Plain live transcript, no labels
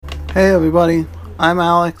Hey everybody, I'm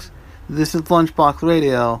Alex. This is Lunchbox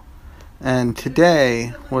Radio, and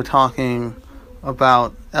today we're talking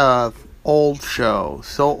about an old show,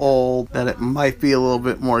 so old that it might be a little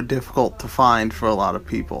bit more difficult to find for a lot of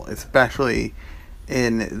people, especially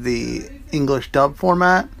in the English dub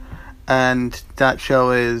format, and that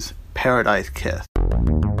show is Paradise Kiss.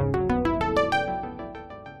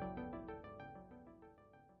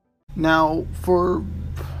 Now, for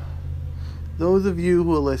those of you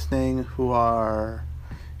who are listening who are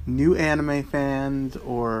new anime fans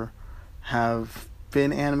or have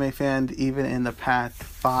been anime fans even in the past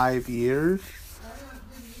 5 years,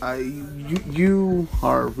 you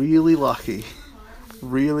are really lucky.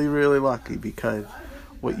 Really, really lucky, because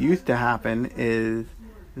what used to happen is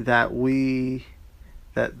that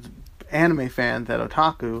anime fans at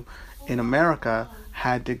Otaku in America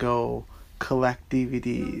had to go collect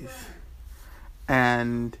DVDs.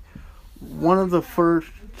 And one of the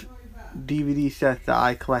first DVD sets that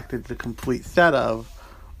I collected the complete set of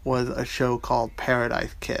was a show called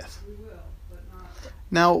Paradise Kiss.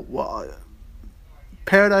 Now,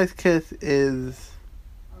 Paradise Kiss is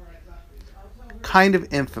kind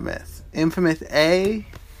of infamous. Infamous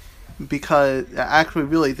because it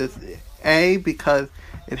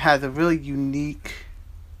has a really unique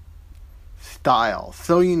style.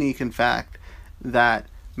 So unique, in fact, that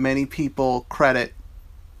many people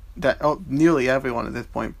nearly everyone at this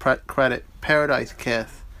point credit Paradise Kiss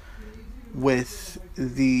with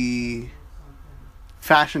the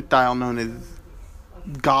fashion style known as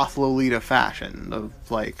goth Lolita fashion, of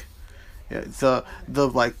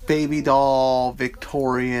the baby doll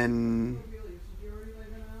Victorian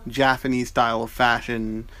Japanese style of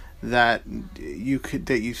fashion that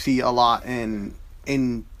you see a lot in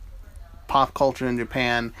pop culture in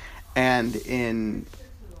Japan and in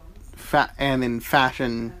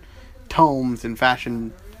fashion tomes and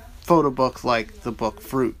fashion photo books like the book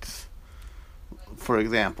Fruits, for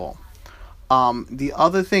example. The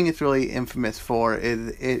other thing it's really infamous for is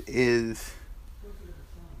it is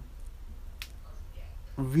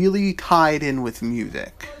really tied in with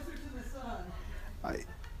music,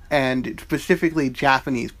 and specifically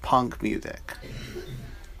Japanese punk music.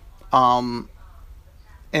 In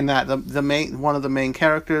that one of the main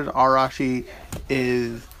characters, Arashi,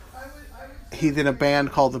 he's in a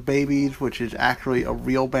band called the Babies, which is actually a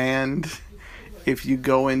real band. If you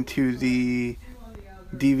go into the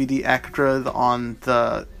DVD extras on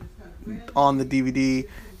the DVD,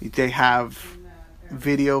 they have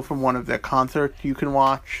video from one of their concerts you can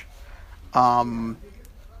watch. And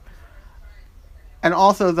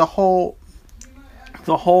also the whole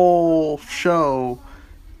show,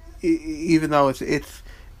 even though its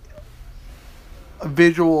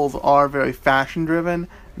visuals are very fashion driven,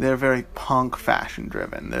 they're very punk fashion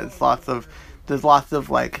driven. There's lots of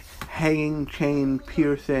hanging chain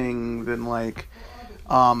piercings, and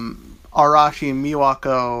Arashi and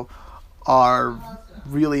Miwako are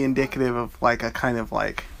really indicative of a kind of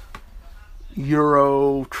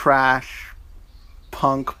Euro trash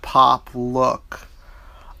punk pop look.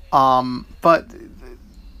 But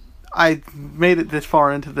I made it this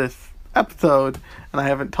far into this episode and I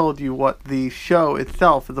haven't told you what the show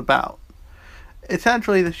itself is about.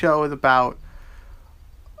 Essentially, the show is about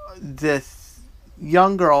this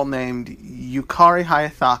young girl named Yukari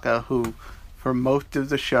Hayasaka, who, for most of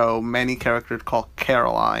the show, many characters call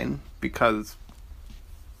Caroline, because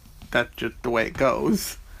that's just the way it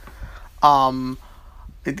goes. And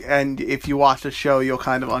if you watch the show, you'll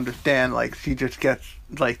kind of understand, she just gets,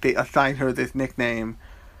 they assign her this nickname.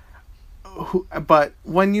 But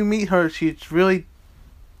when you meet her, she's really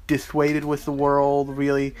dissuaded with the world,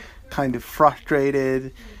 really kind of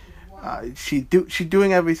frustrated. She's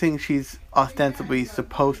doing everything she's ostensibly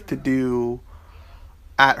supposed to do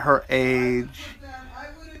at her age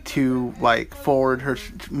to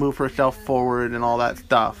move herself forward and all that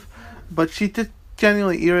stuff. But she's just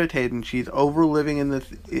genuinely irritated, and she's over living in the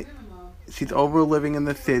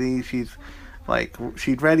city. She's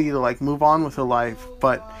ready to move on with her life,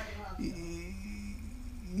 but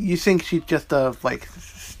you think she's just a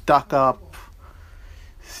stuck up,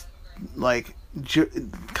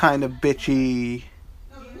 kind of bitchy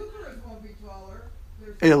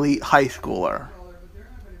elite high schooler.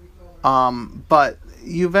 But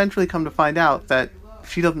you eventually come to find out that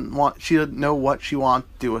she doesn't know what she wants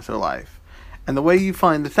to do with her life. And the way you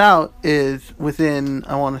find this out is within,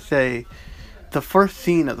 I want to say, the first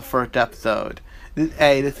scene of the first episode. This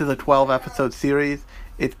is a 12-episode series.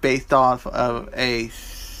 It's based off of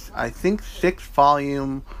I think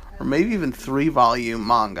 6-volume or maybe even 3-volume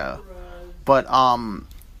manga. But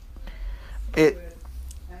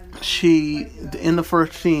she, in the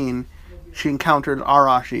first scene, she encountered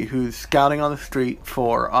Arashi, who's scouting on the street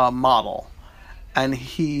for a model. And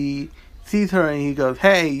he sees her and he goes,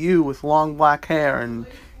 "Hey, you with long black hair." And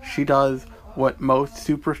she does what most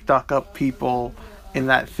super stuck up people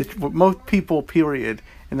what most people, period,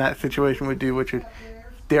 in that situation would do, which is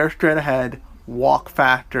stare straight ahead, walk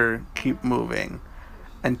faster, keep moving.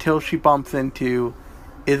 Until she bumps into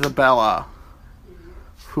Isabella,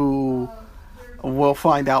 who we'll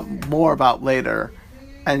find out more about later.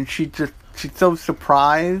 And she's so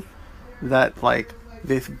surprised that, like,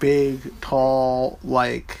 this big, tall,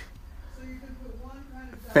 like,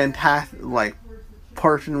 fantastic, like,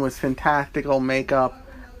 person with fantastical makeup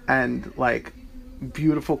and, like,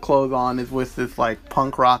 beautiful clothes on is with this, like,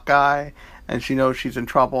 punk rock guy, and she knows she's in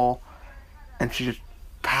trouble, and she just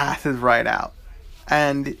passes right out.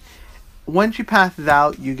 And when she passes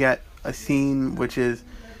out, you get a scene which is,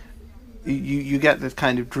 you get this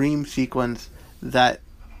kind of dream sequence that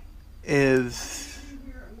is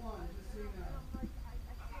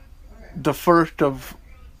the first of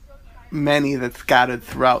many that's scattered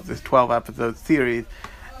throughout this 12 episode series,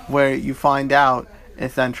 where you find out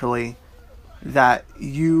essentially that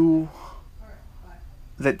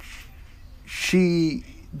she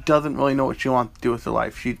doesn't really know what she wants to do with her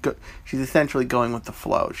life. She's essentially going with the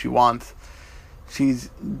flow. She's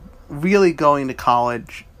really going to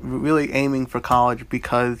college, really aiming for college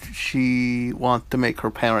because she wants to make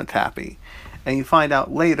her parents happy. And you find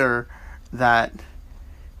out later that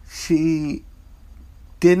she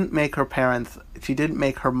didn't make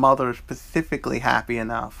her mother specifically happy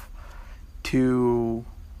enough to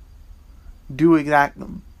do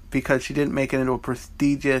because she didn't make it into a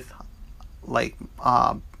prestigious, like,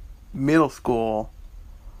 middle school,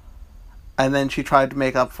 and then she tried to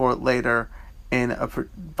make up for it later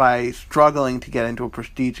by struggling to get into a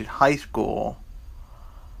prestigious high school,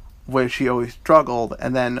 where she always struggled,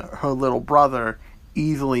 and then her little brother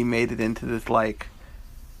easily made it into this, like,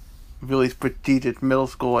 really prestigious middle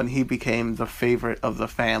school, and he became the favorite of the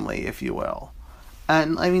family, if you will.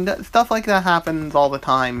 And, I mean, stuff like that happens all the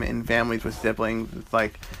time in families with siblings. It's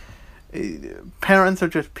like, parents are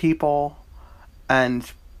just people, and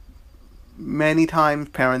many times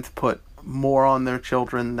parents put more on their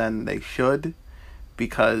children than they should,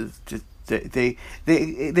 because just they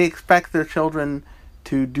expect their children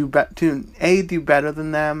to do better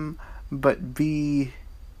than them, but B,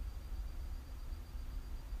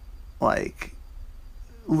 like,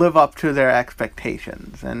 live up to their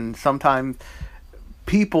expectations. And sometimes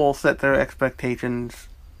people set their expectations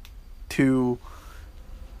too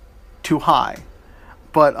high.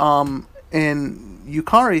 But in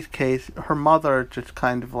Yukari's case, her mother just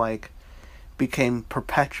kind of, like, became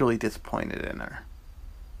perpetually disappointed in her.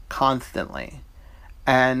 Constantly.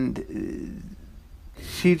 And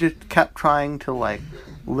she just kept trying to, like,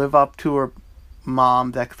 live up to her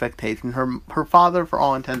mom's expectation. Her father, for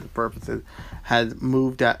all intents and purposes, has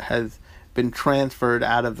been transferred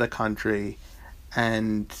out of the country,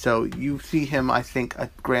 and so you see him, I think, a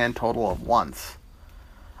grand total of once.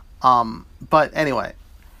 But anyway,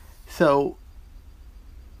 so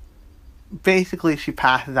basically she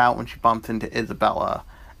passes out when she bumps into Isabella,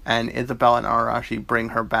 and Isabella and Arashi bring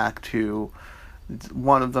her back to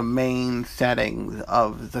one of the main settings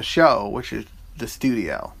of the show, which is the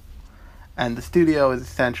studio. And the studio is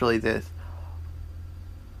essentially this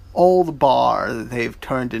old bar that they've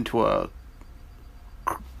turned into a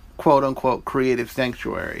quote-unquote creative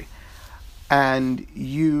sanctuary. And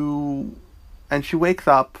she wakes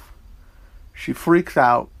up, she freaks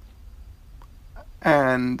out,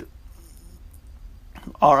 and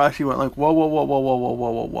Arashi went like, whoa, whoa, whoa, whoa, whoa, whoa,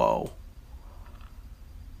 whoa, whoa,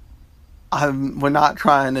 whoa. We're not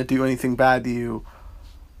trying to do anything bad to you.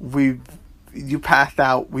 You passed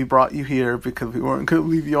out, we brought you here because we weren't going to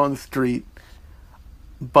leave you on the street,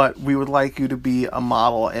 but we would like you to be a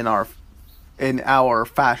model in our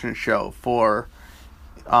fashion show for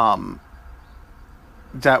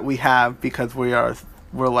that we have, because we're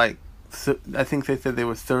like, I think they said they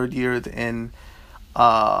were third years in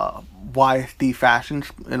YSD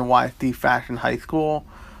fashion high school,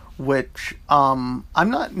 which I'm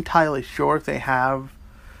not entirely sure if they have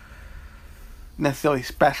necessarily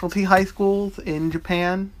specialty high schools in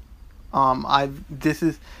Japan.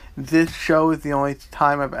 This show is the only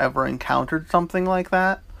time I've ever encountered something like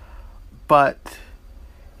that. But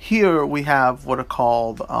here we have what are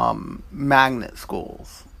called magnet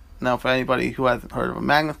schools. Now, for anybody who hasn't heard of a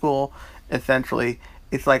magnet school, essentially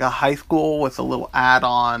it's like a high school with a little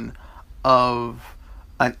add-on of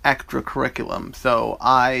an extra curriculum. So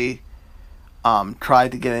I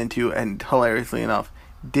tried to get into, and hilariously enough,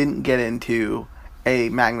 didn't get into a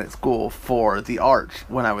magnet school for the arts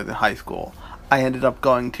when I was in high school. I ended up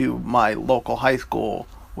going to my local high school,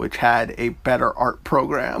 which had a better art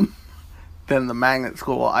program than the magnet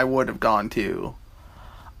school I would have gone to.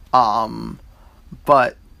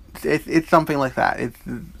 But it's something like that. It's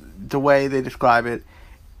the way they describe it.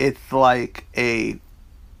 It's like a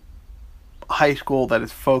high school that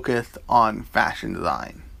is focused on fashion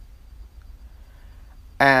design.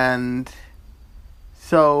 And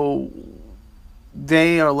so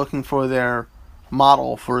they are looking for their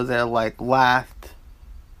model for their the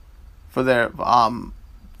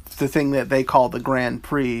thing that they call the Grand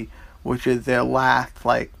Prix, which is their last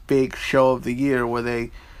big show of the year,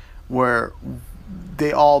 where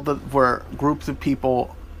groups of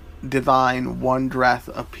people design one dress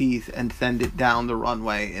a piece and send it down the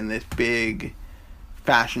runway in this big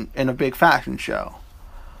fashion show.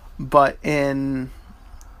 But in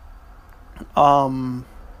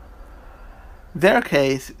their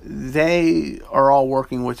case, they are all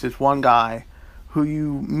working with this one guy who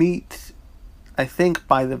you meet, I think,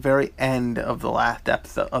 by the very end of the last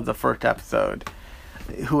episode of the first episode,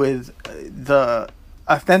 who is the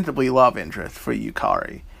ostensibly love interest for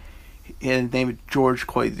Yukari. His name is George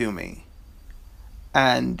Koizumi.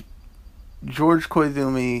 And George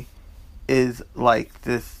Koizumi is like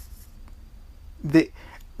this.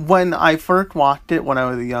 When I first watched it, when I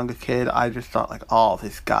was a younger kid, I just thought oh,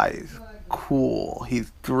 this guy is cool.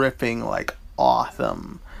 He's dripping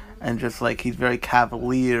awesome, and just he's very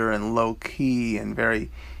cavalier and low key and very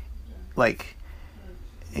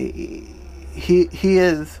he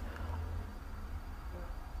is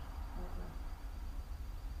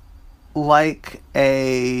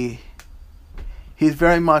he's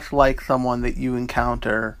very much like someone that you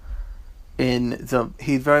encounter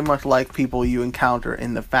he's very much like people you encounter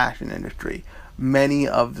in the fashion industry. Many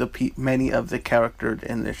of the characters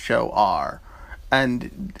in this show are,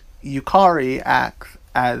 and Yukari acts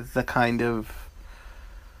as the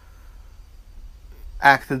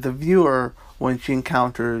viewer when she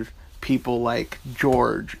encounters people like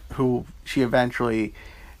George, who she eventually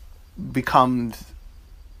becomes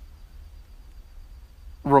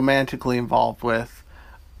romantically involved with,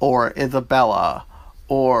 or Isabella,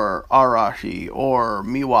 or Arashi, or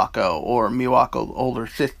Miwako's older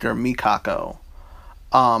sister Mikako,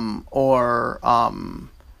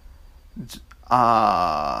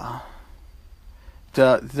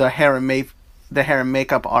 the hair and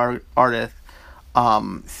makeup artist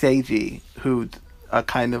Seiji, who's a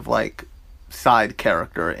kind of side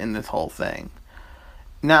character in this whole thing.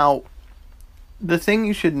 Now, the thing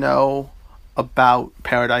you should know about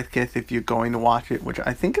Paradise Kiss if you're going to watch it, which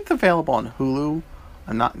I think it's available on Hulu,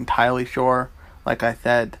 I'm not entirely sure. Like I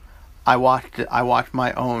said, I watched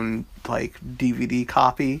my own DVD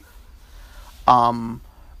copy.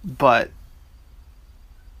 But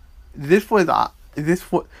this was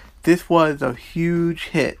a huge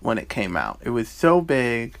hit when it came out. It was so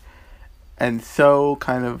big and so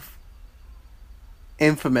kind of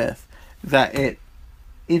infamous that it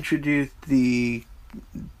introduced the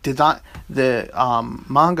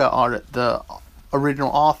manga art, the original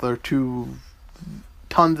author, to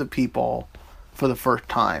tons of people for the first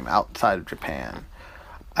time outside of Japan.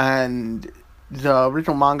 And the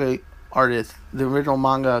original manga artist, the original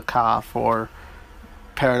mangaka for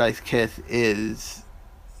Paradise Kiss is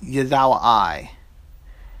Yazawa Ai.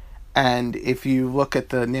 And if you look at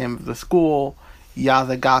the name of the school,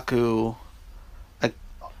 Yazagaku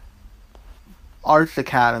Arts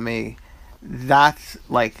Academy, that's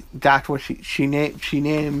what she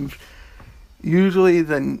named usually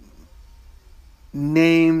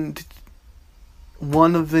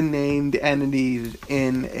one of the named entities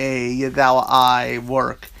in a Yazawa Ai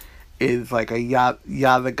work is a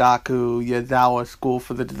Yazagaku Yazawa School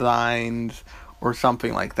for the Designs or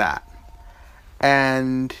something like that.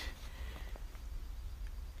 And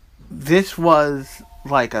this was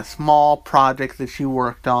a small project that she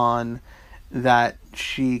worked on, that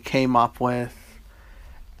she came up with,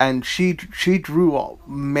 and she drew all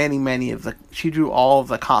of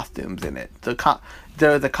the costumes in it.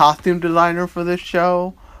 They're the costume designer for this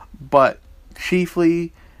show, but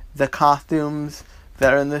chiefly the costumes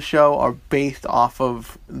that are in the show are based off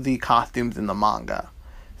of the costumes in the manga.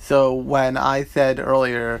 So when I said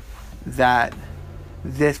earlier that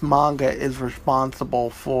this manga is responsible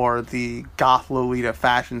for the goth Lolita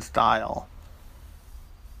fashion style,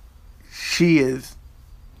 she is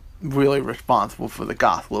really responsible for the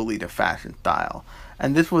goth Lolita fashion style.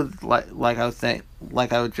 And this was like I was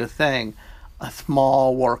just saying, a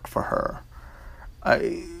small work for her.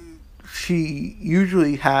 She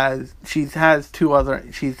usually had two other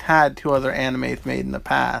animes made in the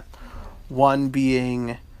past. one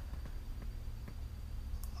being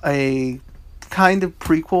a kind of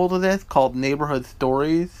prequel to this called Neighborhood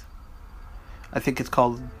Stories. I think it's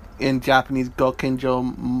called, in Japanese,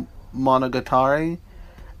 Gokenjo Monogatari.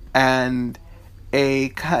 And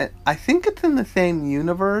I think it's in the same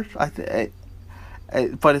universe,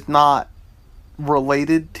 but it's not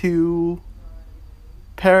related to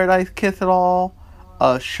Paradise Kiss at all.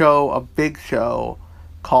 A big show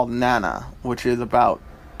called Nana, which is about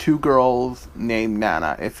two girls named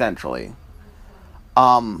Nana, essentially.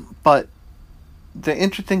 But the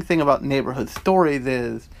interesting thing about Neighborhood Stories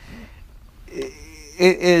is it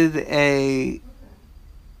is a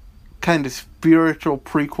kind of spiritual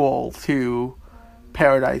prequel to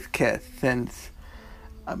Paradise Kiss, since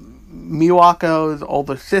Miwako's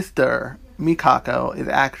older sister, Mikako, is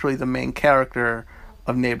actually the main character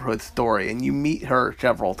of Neighborhood Story, and you meet her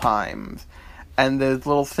several times. And there's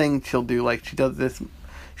little things she'll do, like she does this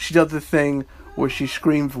thing where she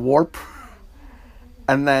screams warp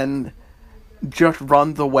and then just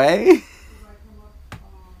runs away.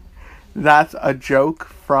 That's a joke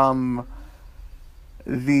from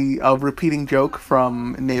a repeating joke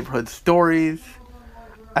from Neighborhood Stories.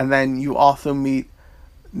 And then you also meet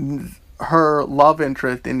her love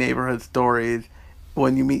interest in Neighborhood Stories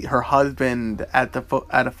when you meet her husband at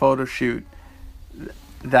a photo shoot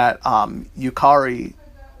that Yukari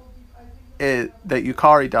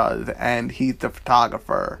does, and he's the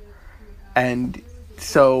photographer. And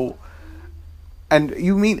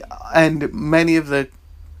you meet, and many of the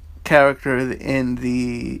characters in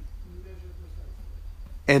the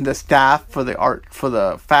staff for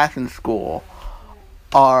the fashion school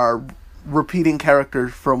are repeating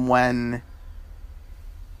characters from when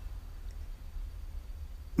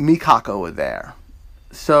Mikako was there.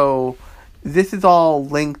 So this is all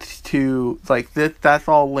linked to, like, that's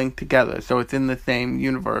all linked together. So it's in the same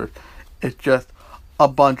universe. It's just a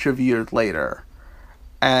bunch of years later.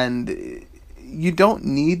 And you don't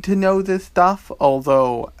need to know this stuff,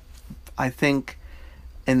 although I think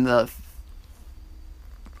in the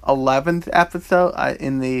 11th episode, I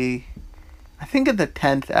think in the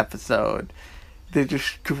 10th episode, they just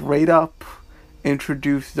straight up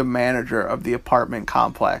introduce the manager of the apartment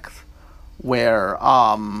complex where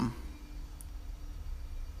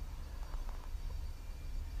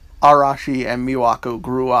Arashi and Miwako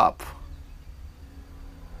grew up.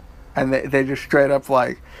 And they just straight up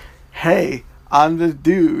like, hey, I'm this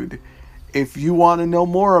dude. If you want to know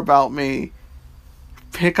more about me,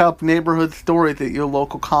 pick up Neighborhood Stories at your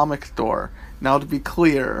local comic store. Now, to be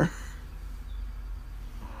clear,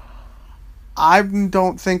 I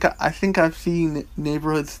think I've seen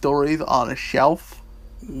Neighborhood Stories on a shelf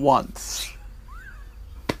once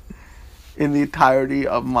in the entirety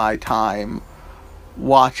of my time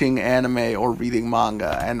watching anime or reading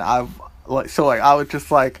manga. And I was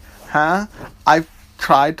just like, huh? I've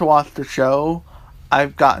tried to watch the show.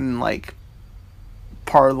 I've gotten like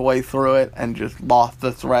part of the way through it and just lost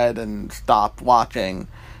the thread and stopped watching,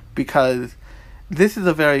 because this is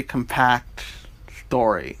a very compact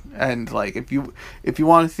story. And like, if you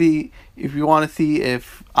want to see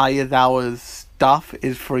if Ayazawa's stuff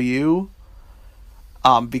is for you,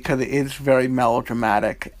 because it is very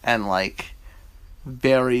melodramatic and like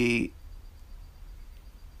very,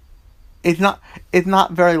 it's not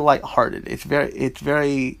very lighthearted. It's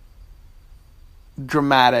very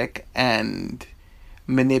dramatic and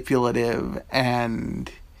manipulative,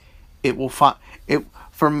 and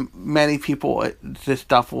for many people, this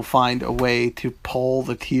stuff will find a way to pull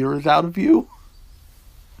the tears out of you.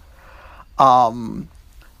 But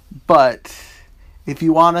if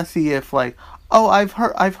you want to see if like, oh, I've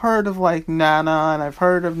heard of like Nana, and I've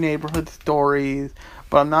heard of Neighborhood Stories,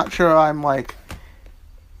 but I'm not sure I'm like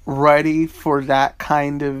ready for that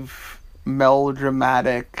kind of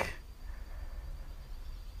melodramatic,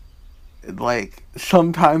 like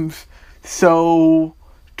sometimes so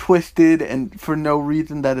twisted and for no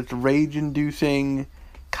reason that it's rage-inducing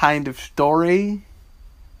kind of story,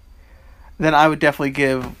 then I would definitely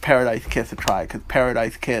give Paradise Kiss a try, because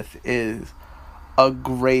Paradise Kiss is a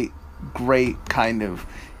great kind of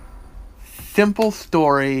simple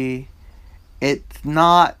story. It's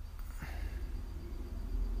not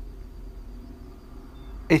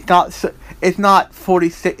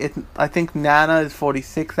 46. I think Nana is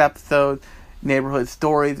 46 episodes. Neighborhood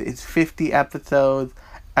Stories is 50 episodes.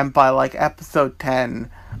 And by like episode 10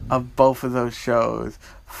 of both of those shows,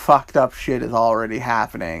 fucked up shit is already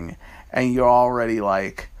happening. And you're already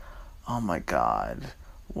like, oh my god,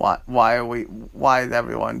 why is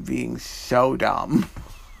everyone being so dumb?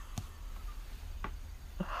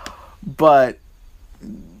 But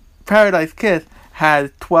Paradise Kiss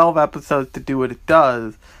has 12 episodes to do what it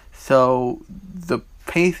does, so the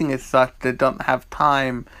pacing is such that it doesn't have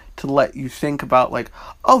time to let you think about, like,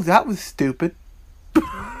 oh, that was stupid.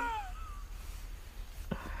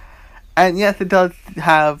 And yes, it does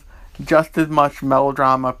have just as much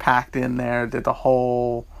melodrama packed in there. There's a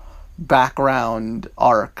whole background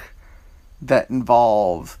arc that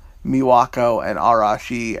involves Miwako and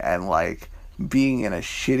Arashi and, like, being in a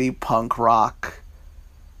shitty punk rock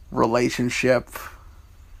relationship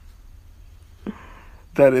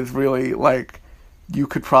that is really, like, you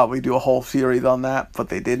could probably do a whole series on that, but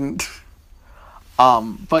they didn't.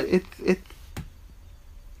 But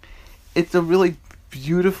it's a really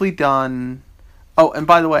beautifully done... Oh, and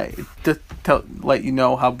by the way, just to let you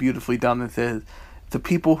know how beautifully done this is, the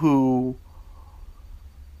people who...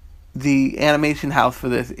 The animation house for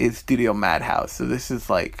this is Studio Madhouse, so this is,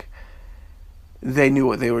 like... They knew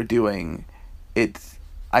what they were doing.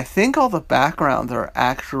 I think all the backgrounds are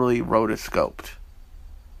actually rotoscoped.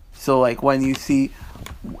 So, like, when you see...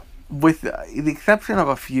 With the exception of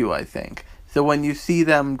a few, I think. So when you see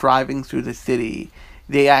them driving through the city,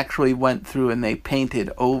 they actually went through and they painted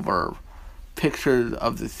over pictures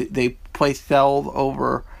of the city. They placed cells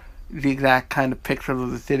over the exact kind of pictures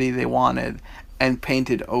of the city they wanted and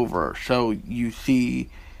painted over. So you see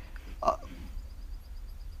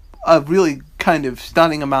a really kind of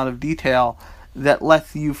stunning amount of detail that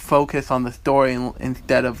lets you focus on the story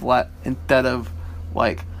instead of like,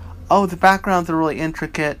 oh, the backgrounds are really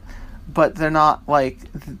intricate, but they're not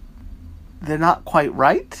quite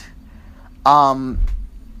right.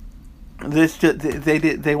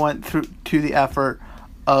 They went through to the effort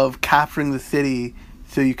of capturing the city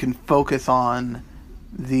so you can focus on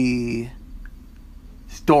the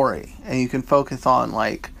story and you can focus on,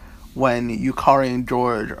 like, when Yukari and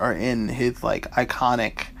George are in his, like,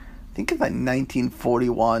 iconic, I think it's like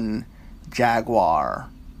 1941 Jaguar,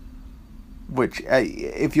 which,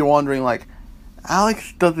 if you're wondering, like,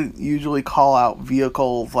 Alex doesn't usually call out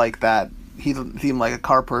vehicles like that. He doesn't seem like a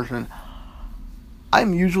car person.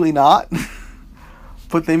 I'm usually not.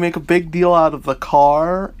 But they make a big deal out of the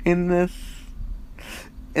car in this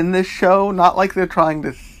show. Not like they're trying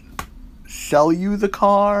to sell you the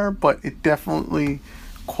car, but it definitely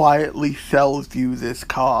quietly sells you this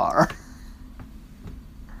car.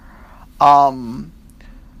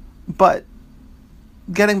 But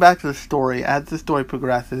getting back to the story, as the story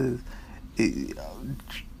progresses,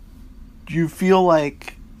 you feel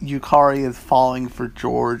like Yukari is falling for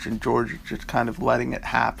George, and George is just kind of letting it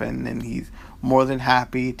happen, and he's more than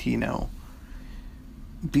happy to,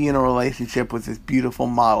 be in a relationship with this beautiful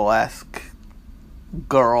model-esque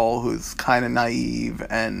girl who's kind of naive,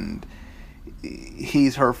 and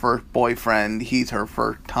he's her first boyfriend, he's her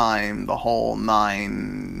first time, the whole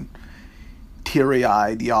 9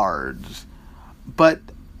 teary-eyed yards. But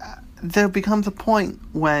there becomes a point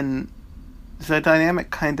when the dynamic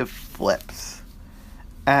kind of flips,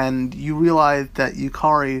 and you realize that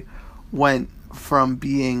Yukari went from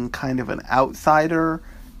being kind of an outsider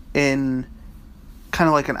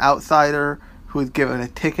who was given a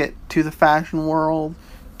ticket to the fashion world,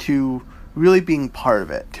 to really being part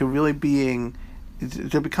of it,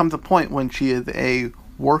 there becomes a point when she is a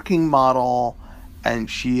working model, and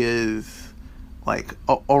she is, like,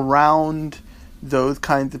 around those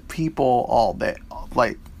kinds of people all day,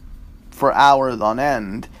 like, for hours on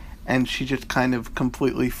end, and she just kind of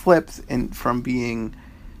completely flips from being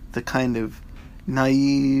the kind of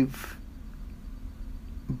naive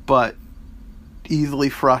but easily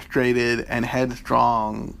frustrated and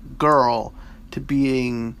headstrong girl to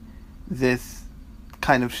being this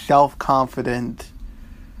kind of self-confident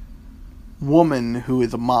woman who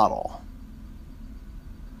is a model.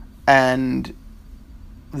 And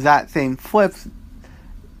that same flip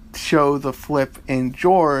shows a flip in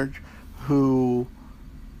George, who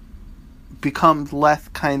becomes less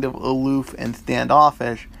kind of aloof and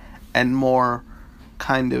standoffish and more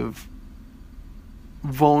kind of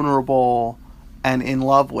vulnerable and in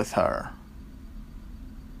love with her.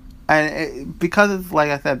 And because it's, like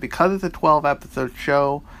I said, because it's a 12-episode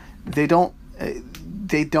show, they don't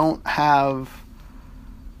have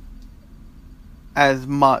as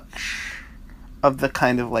much of the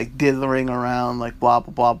kind of, like, dithering around, like, blah,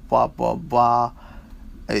 blah, blah, blah, blah, blah.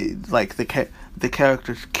 Like, the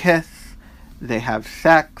characters kiss, they have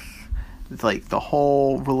sex, it's like the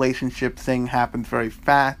whole relationship thing happens very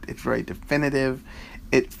fast, it's very definitive,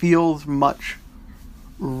 it feels much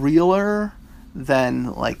realer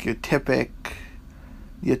than, like, your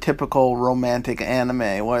typical romantic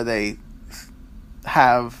anime where they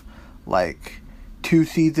have, like, 2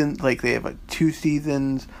 seasons, like, they have 2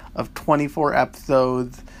 seasons of 24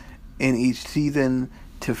 episodes in each season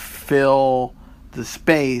to fill the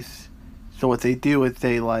space. So what they do is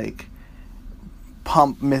they like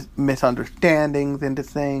pump misunderstandings into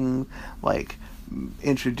things, like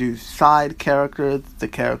introduce side characters the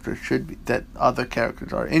characters should be, that other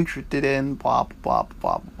characters are interested in, blah blah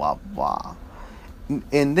blah blah blah.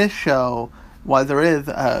 In this show, while there is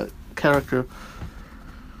a character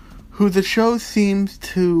who the show seems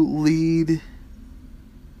to lead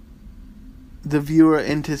the viewer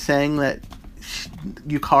into saying that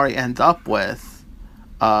Yukari ends up with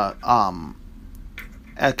a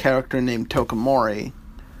character named Tokamori,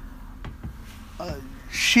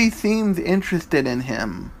 she seems interested in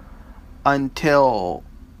him until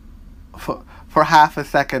for half a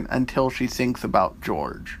second, until she thinks about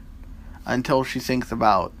George, until she thinks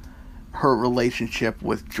about her relationship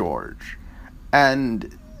with George.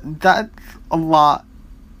 And that's a lot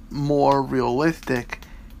more realistic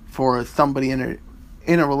for somebody in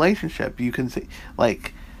a relationship. You can see,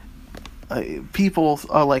 like, people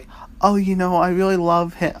are like, oh, you know, I really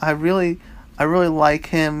love him. I really like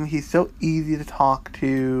him. He's so easy to talk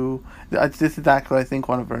to. This is actually, I think,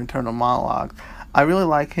 one of her internal monologues. I really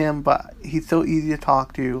like him, but he's so easy to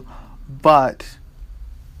talk to. But,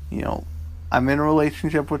 you know, I'm in a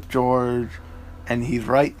relationship with George, and he's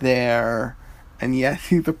right there. And yes,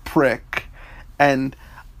 he's a prick. And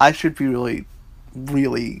I should be really,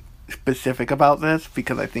 really specific about this,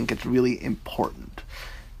 because I think it's really important.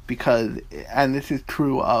 Because, and this is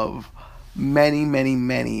true of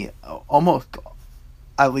many, almost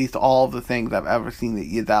at least all of the things I've ever seen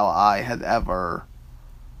that Yazawa Ai has ever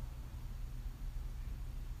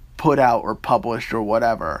put out or published or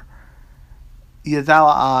whatever.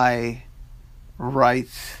 Yazawa Ai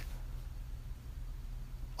writes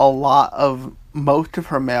a lot of most of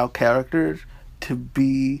her male characters to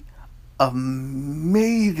be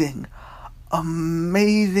amazing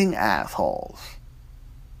assholes.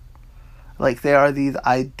 Like, they are these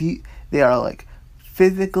they are like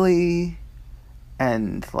physically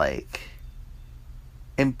and like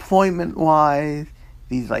employment wise,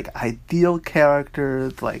 these like ideal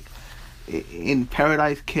characters. Like in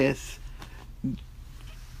Paradise Kiss,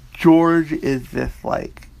 George is this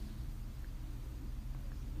like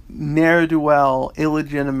ne'er-do-well,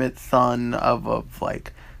 illegitimate son of a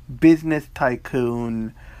like business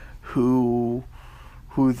tycoon whose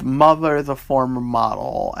mother is a former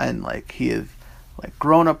model, and like he is like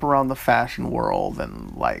grown up around the fashion world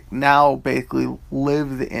and like now basically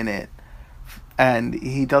lives in it, and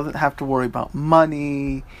he doesn't have to worry about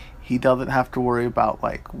money, he doesn't have to worry about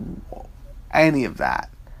like any of that.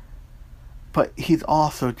 But he's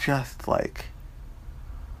also just like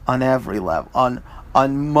on every level, on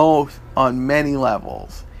many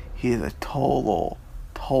levels, he is a total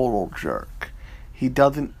jerk. He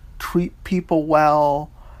doesn't treat people well.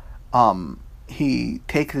 He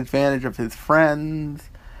takes advantage of his friends.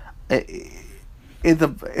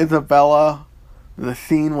 Isabella, the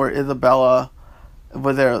scene where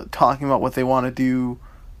they're talking about what they want to do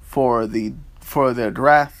for their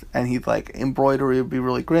dress, and he's like, embroidery would be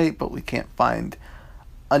really great, but we can't find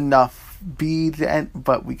enough beads, and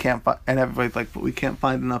everybody's like, but we can't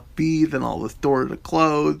find enough beads, and all the stores are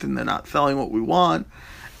closed, and they're not selling what we want.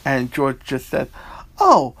 And George just says,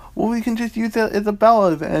 oh, well, we can just use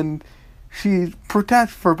Isabella's. And she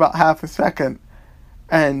protests for about half a second.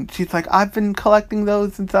 And she's like, I've been collecting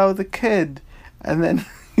those since I was a kid. And then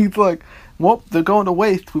he's like, well, they're going to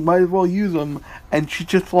waste. We might as well use them. And she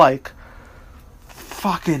just like,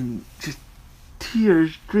 fucking, just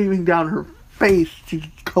tears streaming down her face. She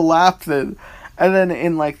just collapses. And then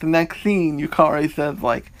in like the next scene, Yukari says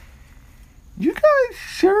like, you guys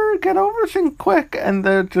sure get over things quick. And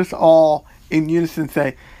they're just all in unison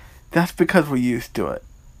say, that's because we're used to it.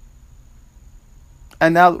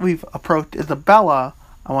 And now that we've approached Isabella,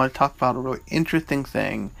 I want to talk about a really interesting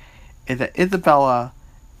thing, is that Isabella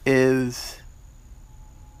is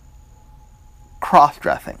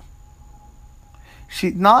cross-dressing.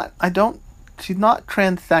 She's not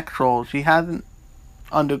transsexual. She hasn't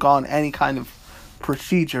undergone any kind of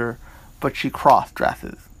procedure, but she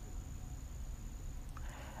cross-dresses.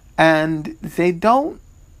 And they don't...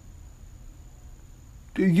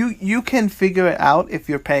 You can figure it out if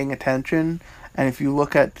you're paying attention, and if you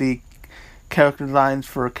look at the character designs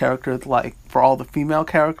for characters, like for all the female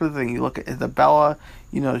characters, and you look at Isabella,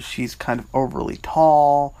 you know, she's kind of overly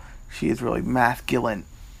tall, she has really masculine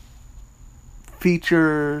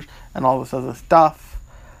features, and all this other stuff.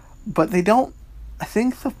 But they don't... I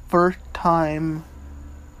think the first time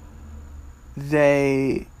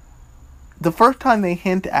they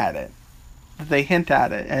hint at it,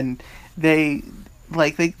 and they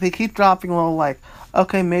like they keep dropping little like,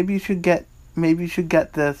 okay, maybe you should get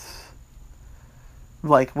this,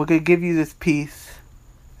 like, we're gonna give you this piece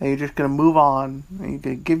and you're just gonna move on, and you're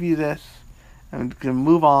gonna give you this and we're gonna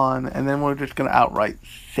move on, and then we're just gonna outright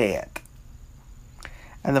say it.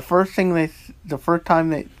 And the first time they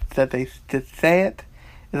did say it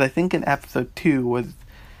is, I think, in episode 2, was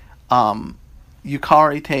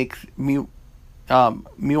Yukari takes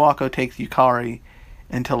Miwako takes Yukari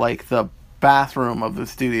into like the bathroom of the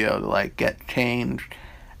studio to like get changed,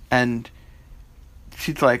 and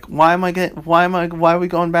she's like, why are we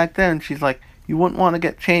going back there? And she's like, you wouldn't want to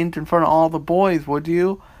get changed in front of all the boys, would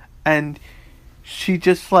you? And she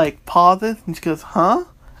just like pauses and she goes, huh?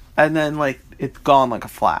 And then like it's gone like a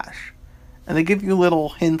flash. And they give you little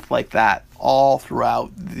hints like that all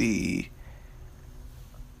throughout the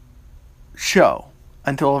show,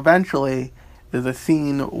 until eventually there's a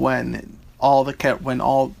scene when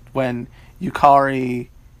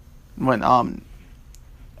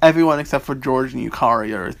everyone except for George and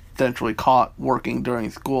Yukari are essentially caught working during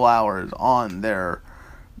school hours on their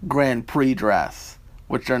Grand Prix dress,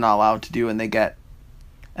 which they're not allowed to do, and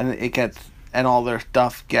all their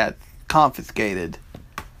stuff gets confiscated.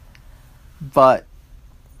 But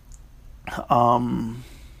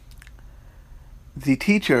the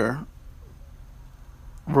teacher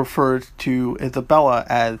refers to Isabella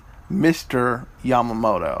as Mr.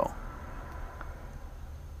 Yamamoto.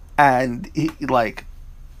 And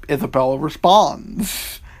Isabella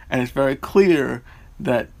responds. And it's very clear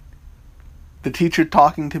that the teacher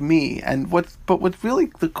talking to me. And what's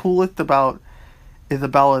really the coolest about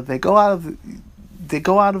Isabella, they go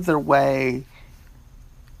out of their way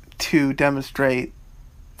to demonstrate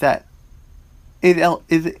that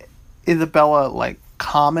is Isabella like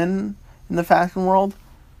common in the fashion world?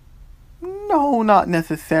 No, not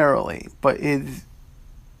necessarily, but is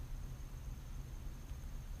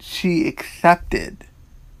she accepted?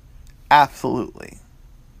 Absolutely.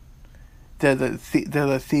 There's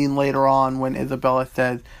a scene later on when Isabella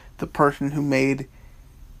says the person who made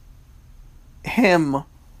him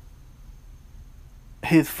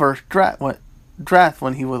his first dress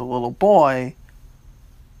when he was a little boy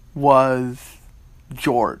was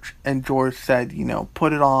George. And George said,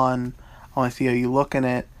 put it on, I want to see how you look in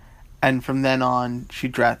it. And from then on, she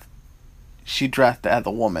dressed as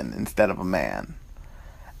a woman instead of a man.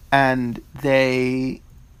 And they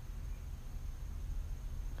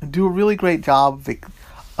do a really great job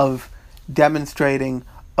of demonstrating,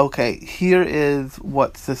 okay, here is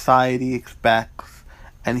what society expects,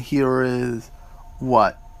 and here is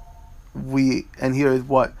what we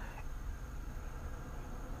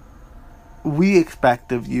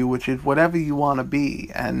expect of you, which is whatever you want to be.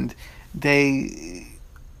 And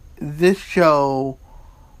this show,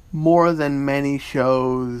 more than many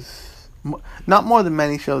shows, not more than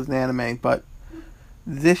many shows in anime, but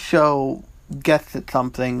this show gets at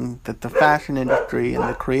something that the fashion industry and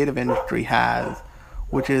the creative industry has,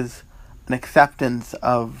 which is an acceptance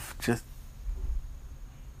of just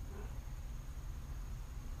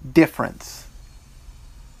difference.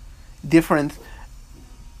 Difference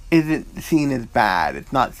isn't seen as bad.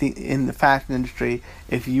 It's not seen in the fashion industry.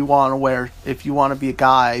 If you want to be a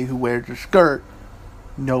guy who wears a skirt,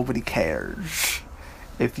 nobody cares.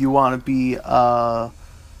 If you want to be a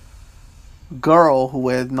girl who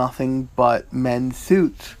wears nothing but men's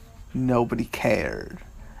suits, nobody cares.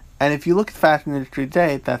 And if you look at the fashion industry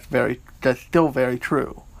today, that's still very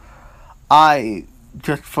true.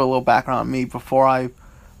 Just for a little background on me, before I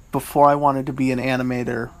wanted to be an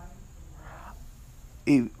animator,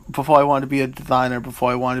 before I wanted to be a designer,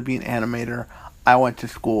 before I wanted to be an animator, I went to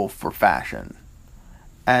school for fashion.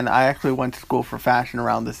 And I actually went to school for fashion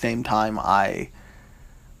around the same time I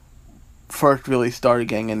first really started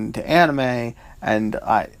getting into anime, and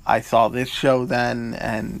I saw this show then,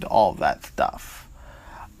 and all of that stuff.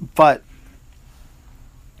 But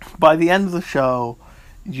by the end of the show,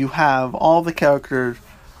 you have all the characters,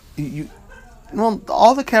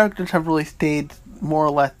 all the characters have really stayed more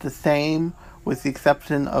or less the same, with the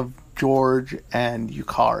exception of George and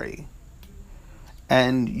Yukari.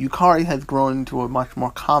 And Yukari has grown into a much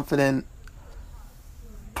more confident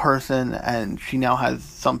person, and she now has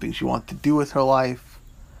something she wants to do with her life.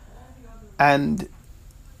 And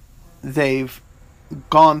they've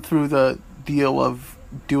gone through the deal of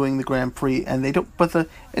doing the Grand Prix, and they don't. But the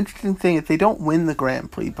interesting thing is, they don't win the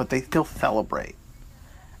Grand Prix, but they still celebrate.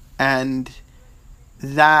 And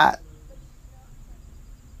that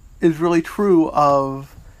is really true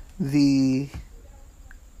of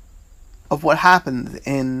what happens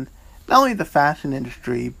in not only the fashion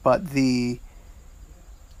industry, but the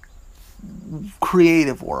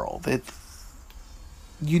creative world.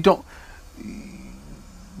 you don't.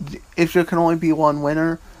 If there can only be one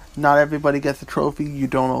winner, not everybody gets a trophy. You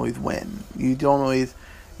don't always win. You don't always,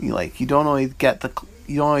 you don't always get the.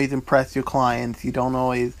 You don't always impress your clients. You don't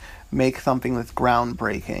always make something that's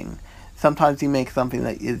groundbreaking. Sometimes you make something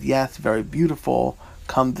that is, yes, very beautiful,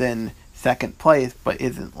 comes in second place, but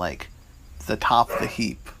isn't like the top of the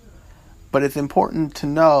heap. But it's important to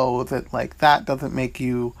know that that doesn't make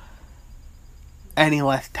you any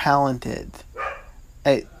less talented.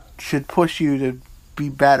 It should push you to be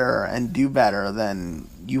better and do better than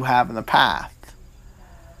you have in the past.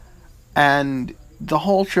 And the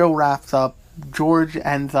whole show wraps up. George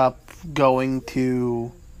ends up going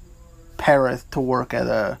to Paris to work at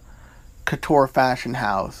a couture fashion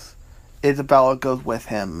house. Isabella goes with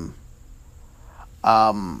him.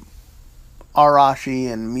 Arashi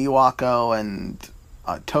and Miwako and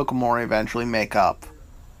Tokomori eventually make up.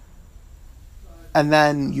 And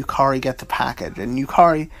then Yukari gets a package. And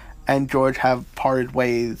Yukari and George have parted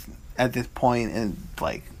ways at this point. And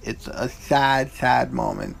it's a sad, sad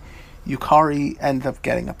moment. Yukari ends up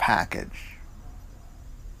getting a package.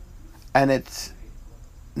 And it's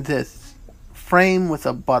this frame with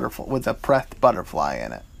a butterfly, with a pressed butterfly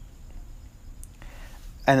in it.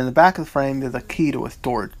 And in the back of the frame, there's a key to a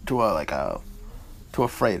storage, to a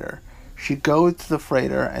freighter. She goes to the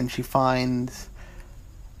freighter and she finds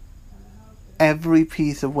every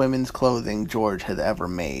piece of women's clothing George has ever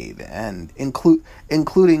made, and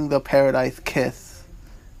including the Paradise Kiss,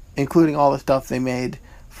 including all the stuff they made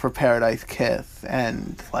for Paradise Kiss,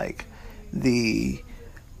 and the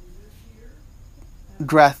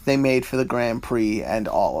dress they made for the Grand Prix, and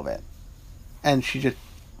all of it. And she just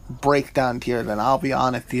breaks down tears, and I'll be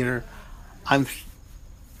honest here, I'm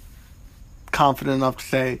confident enough to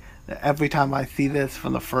say that every time I see this,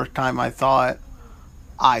 from the first time I saw it,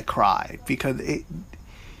 I cry. Because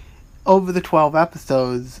over the 12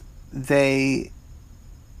 episodes, they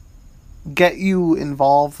get you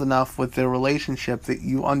involved enough with their relationship that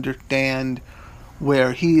you understand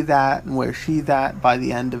where he's at and where she's at by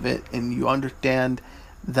the end of it, and you understand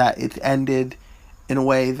that it's ended in a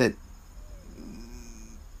way that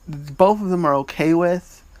both of them are okay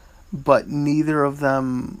with, but neither of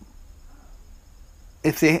them,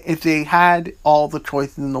 if they had all the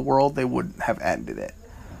choices in the world, they wouldn't have ended it.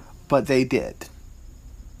 But they did.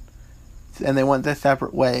 And they went their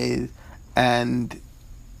separate ways, and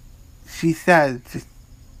she says, just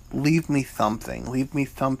leave me something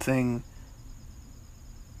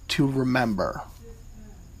to remember.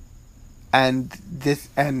 And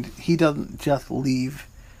he doesn't just leave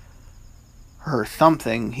her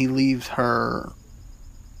something, he leaves her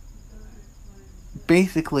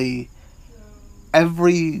basically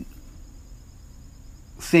every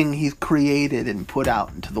thing he's created and put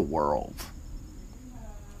out into the world,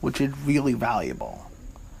 which is really valuable.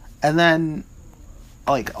 And then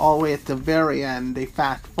all the way at the very end, they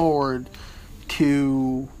fast forward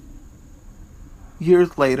to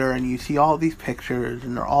years later, and you see all these pictures,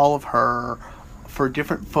 and they're all of her for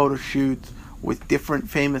different photo shoots with different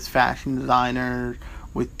famous fashion designers,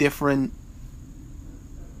 with different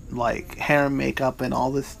hair and makeup and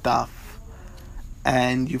all this stuff.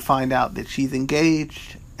 And you find out that she's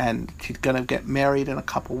engaged and she's gonna get married in a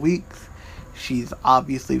couple weeks. She's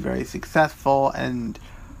obviously very successful, and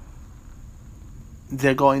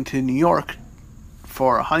they're going to New York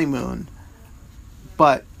for a honeymoon.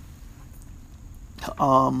 But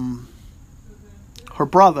her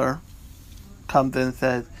brother comes in and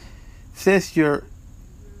says, "Sis, your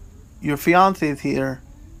fiance is here."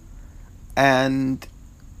 And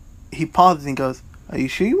he pauses and goes, "Are you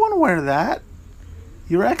sure you want to wear that?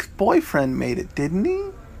 Your ex-boyfriend made it, didn't he?"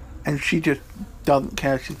 And she just doesn't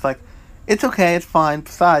care. She's like, "It's okay, it's fine.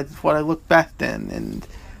 Besides, it's what I look best in."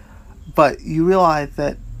 But you realize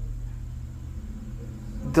that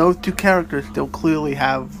those two characters still clearly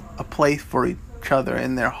have a place for each other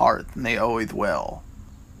in their hearts, and they always will.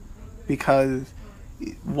 Because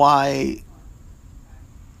why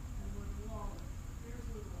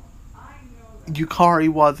Yukari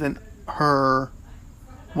wasn't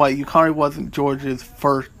George's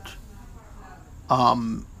first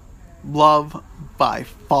love by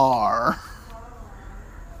far.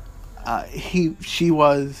 She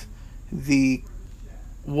was the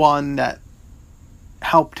one that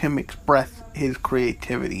helped him express his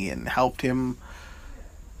creativity and helped him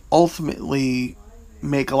ultimately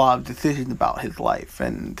make a lot of decisions about his life,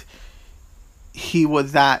 and he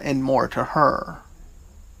was that and more to her.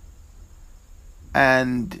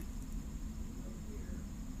 And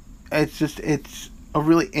it's a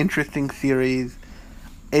really interesting series.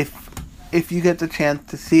 If you get the chance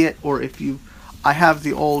to see it, or I have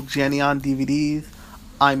the old Jenny on DVDs.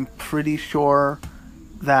 I'm pretty sure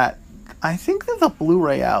that I think there's a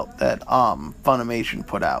Blu-ray out that Funimation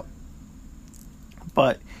put out,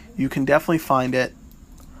 but you can definitely find it.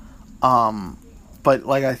 But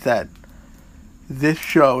like I said, this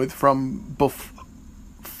show is from before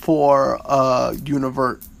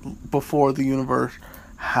before the universe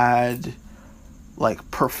had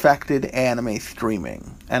like perfected anime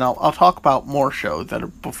streaming, and I'll talk about more shows that are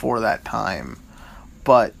before that time,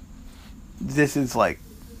 but this is a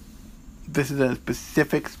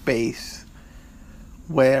specific space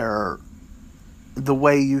where the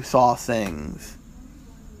way you saw things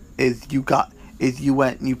is you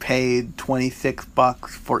went and you paid $26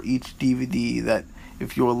 for each DVD that,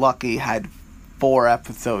 if you were lucky, had 4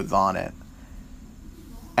 episodes on it,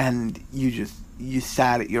 and you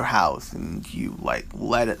sat at your house and you like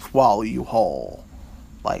let it swallow you whole,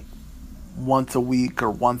 like once a week or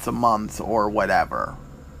once a month or whatever.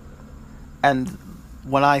 And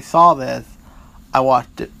when I saw this, I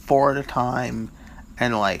watched it 4 at a time,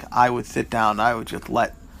 and like I would sit down, I would just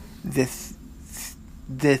let this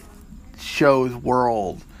show's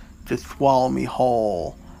world just swallow me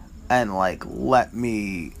whole, and like let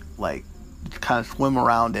me like kind of swim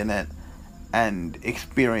around in it and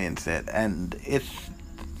experience it, and it's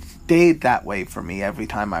stayed that way for me every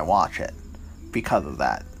time I watch it because of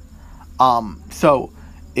that. So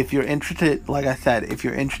if you're interested, like I said, if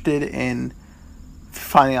you're interested in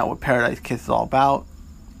finding out what Paradise Kiss is all about,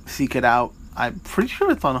 seek it out. I'm pretty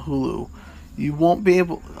sure it's on Hulu. You won't be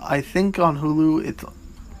able, I think on Hulu it's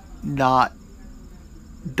not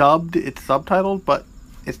dubbed, it's subtitled, but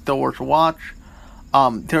it's still worth a watch.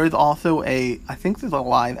 There is also I think there's a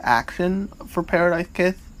live action for Paradise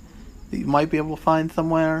Kiss that you might be able to find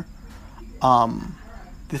somewhere.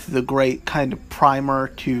 This is a great kind of primer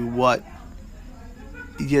to what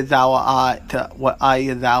Ai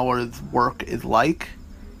Yazawa's work is like.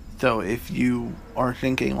 So if you are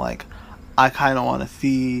thinking like, I kind of want to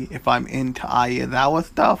see if I'm into Ai Yazawa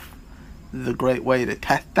stuff, this is a great way to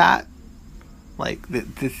test that. Like,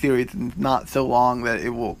 this series is not so long that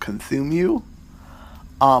it will consume you.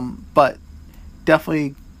 But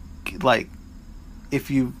definitely, like, if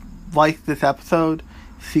you like this episode,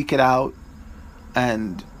 seek it out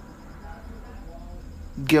and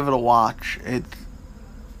give it a watch.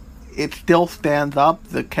 It still stands up.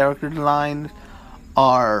 The character designs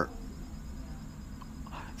are...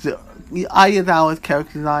 Ai Yazawa's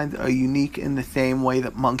character designs are unique in the same way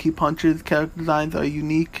that Monkey Punch's character designs are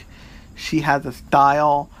unique. She has a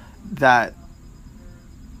style that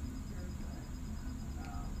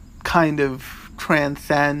kind of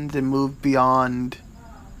transcends and moves beyond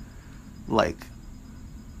like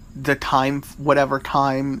the time, whatever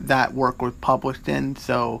time that work was published in.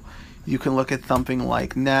 So you can look at something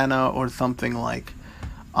like Nana or something like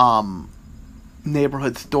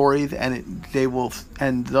Neighborhood Stories, and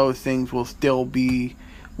those things will still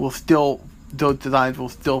those designs will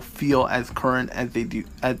still feel as current as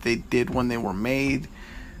they did when they were made,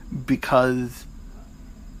 because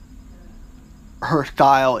her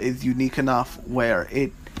style is unique enough where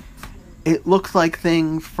it looks like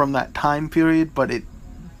things from that time period, but it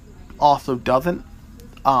also doesn't.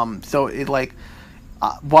 So it like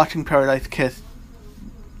watching Paradise Kiss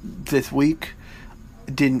this week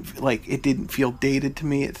didn't feel dated to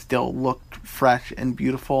me. It still looked fresh and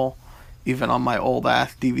beautiful, even on my old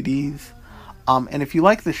ass DVDs. And if you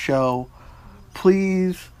like the show,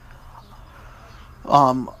 please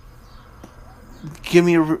give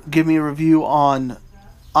me a review on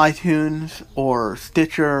iTunes or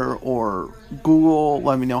Stitcher or Google.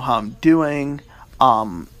 Let me know how I'm doing.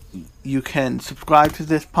 You can subscribe to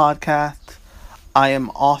this podcast. I am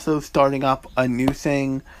also starting up a new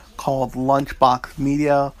thing called Lunchbox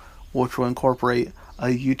Media, which will incorporate a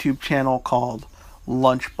YouTube channel called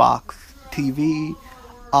Lunchbox TV,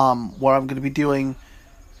 where I'm going to be doing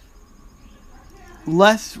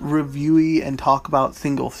less reviewy and talk about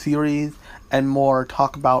single series, and more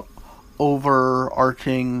talk about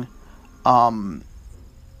overarching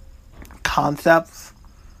concepts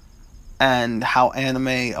and how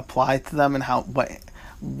anime applies to them, and how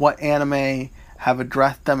what anime have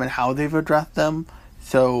addressed them and how they've addressed them.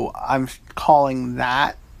 So I'm calling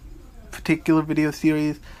that particular video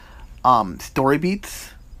series Story Beats.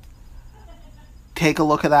 Take a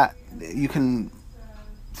look at that.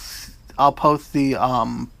 I'll post the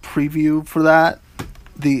preview for that,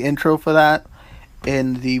 the intro for that,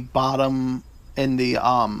 in the bottom, in the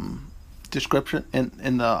description,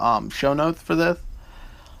 in the show notes for this.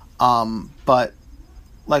 But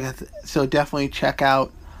like I said, so definitely check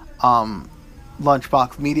out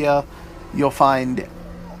Lunchbox Media. You'll find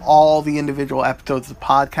all the individual episodes of the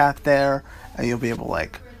podcast there, and you'll be able to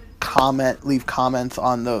like leave comments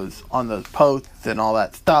on those posts and all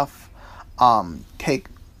that stuff.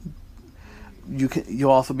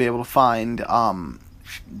 You'll also be able to find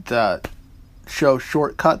the show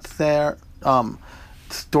shortcuts there,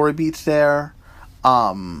 story beats there.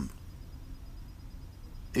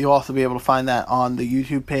 You'll also be able to find that on the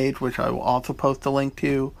YouTube page, which I will also post a link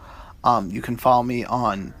to. You can follow me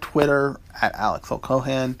on Twitter at Alex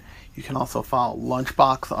O'Cohan. You can also follow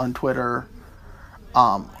Lunchbox on Twitter,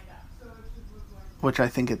 which I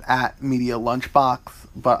think is at Media Lunchbox,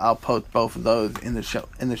 but I'll post both of those in the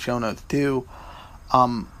show notes too.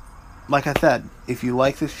 Like I said, if you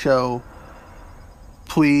like this show,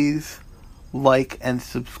 please like and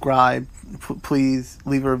subscribe. Please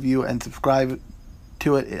leave a review and subscribe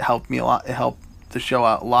to it. It helped me a lot. It helped the show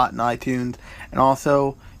out a lot in iTunes. And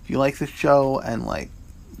also, if you like this show and like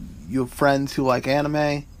you have friends who like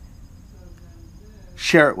anime,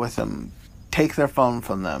 share it with them. Take their phone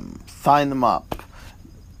from them. Sign them up.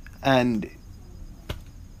 And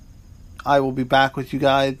I will be back with you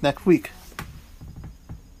guys next week.